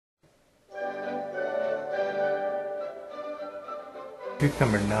Tooth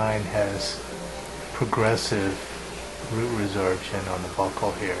number 9 has progressive root resorption on the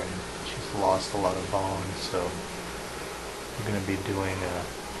buccal here, and she's lost a lot of bone, so we're going to be doing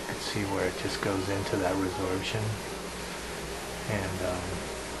you can see where it just goes into that resorption, and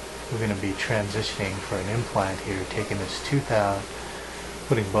we're going to be transitioning for an implant here, taking this tooth out,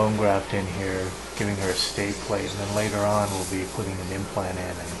 putting bone graft in here, giving her a stay plate, and then later on we'll be putting an implant in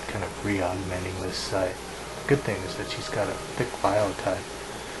and kind of re-augmenting this site. The good thing is that she's got a thick biotype,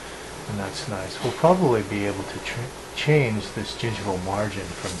 and that's nice. We'll probably be able to change this gingival margin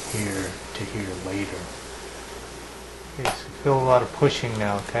from here to here later. Okay, so feel a lot of pushing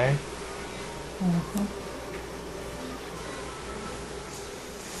now, okay? Mm-hmm.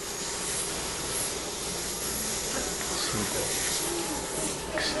 See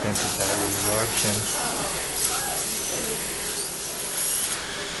the extent of that resorption.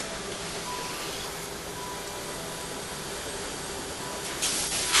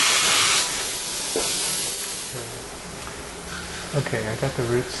 Okay, I got the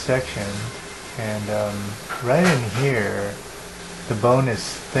root section, and right in here the bone is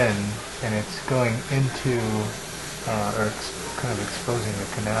thin and it's going into or kind of exposing the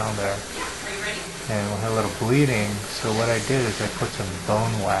canal there, and we'll have a little bleeding. So what I did is I put some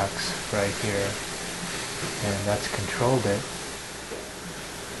bone wax right here, and that's controlled it.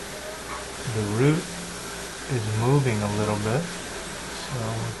 The root is moving a little bit. So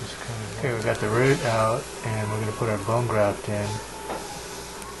we'll just kind of, okay, we got the root out, and we're going to put our bone graft in.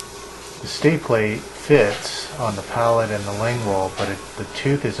 The stay plate fits on the palate and the lingual, but the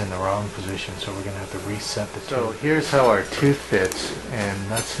tooth is in the wrong position, so we're going to have to reset the tooth. So here's how our tooth fits,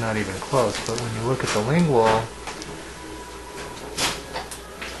 and that's not even close, but when you look at the lingual,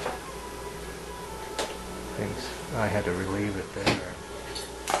 I had to relieve it there.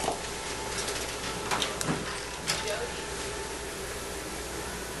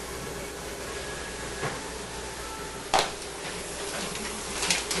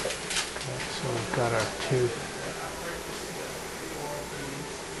 Got our tooth.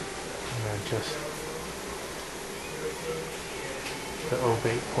 I'm going to adjust the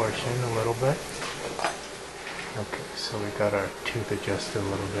ovate portion a little bit. Okay, so we got our tooth adjusted a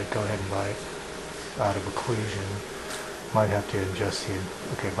little bit. Go ahead and bite out of occlusion. Might have to adjust the,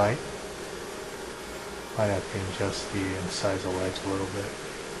 okay, bite. Might have to adjust the incisor ledge a little bit.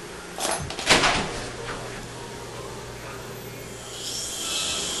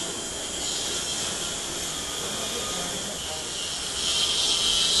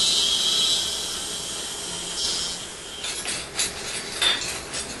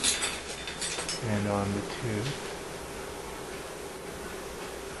 And on the tooth.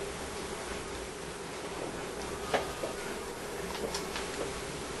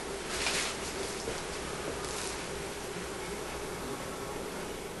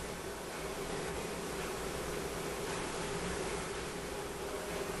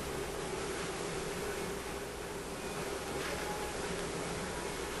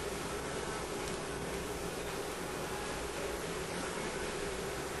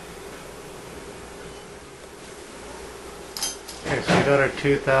 Okay, so we got our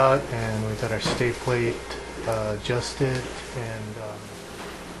tooth out, and we got our stay plate adjusted, and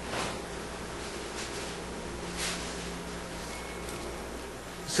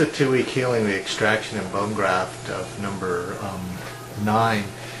it's a 2-week healing, the extraction and bone graft of number 9.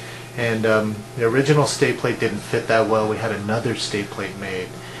 And the original stay plate didn't fit that well. We had another stay plate made,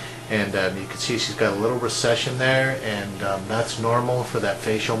 and you can see she's got a little recession there, and that's normal for that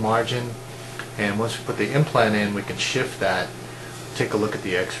facial margin. And once we put the implant in, we can shift that. Take a look at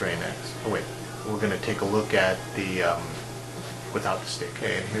the x-ray next. Oh wait, we're going to take a look at the without the stay.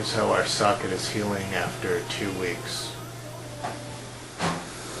 Okay, and here's how our socket is healing after 2 weeks.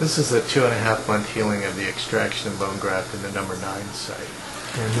 This is a 2.5-month healing of the extraction and bone graft in the number 9 site.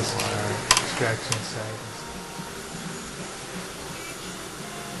 And this is our extraction site.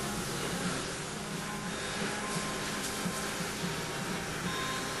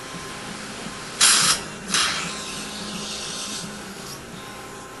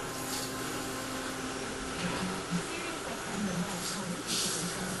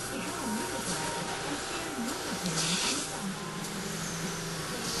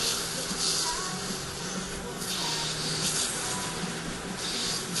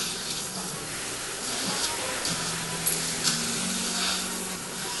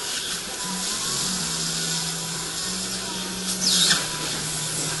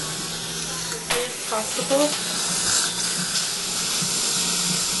 Possible.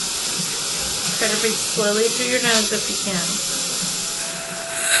 Try to breathe slowly through your nose if you can.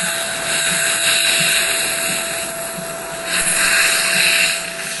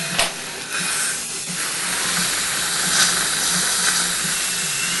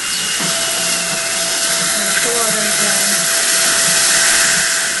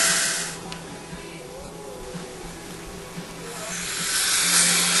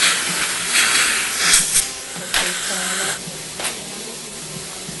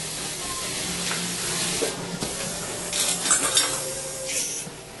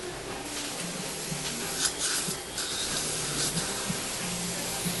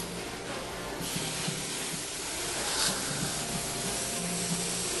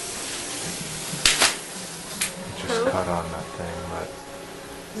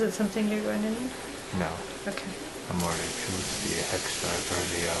 Is it something you're going to need? No. Okay. I'm already choose the hex drive or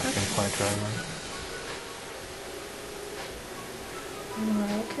the implant driver.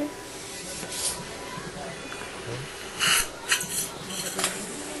 Okay.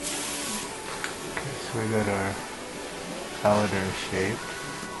 Okay, so we got our AlloDerm shape,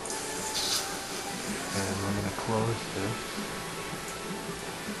 and we're going to close this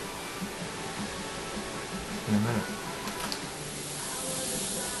in a minute.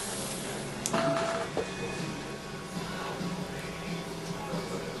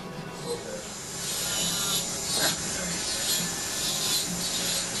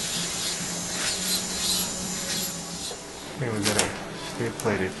 Okay, we got our straight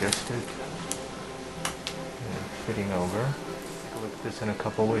plate adjusted and fitting over. Take a look at this in a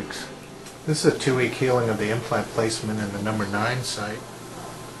couple weeks. This is a 2-week healing of the implant placement in the number 9 site.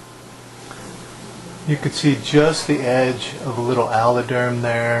 You could see just the edge of a little AlloDerm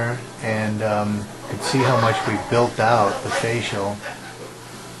there, and you could see how much we built out the facial.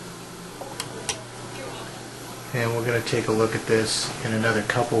 And we're going to take a look at this in another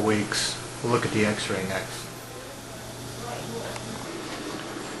couple weeks. We'll look at the x-ray next.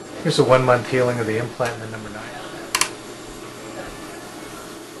 Here's a 1-month healing of the implant in the number 9.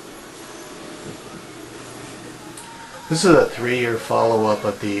 This is a 3-year follow-up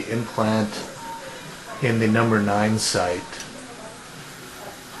of the implant in the number 9 site.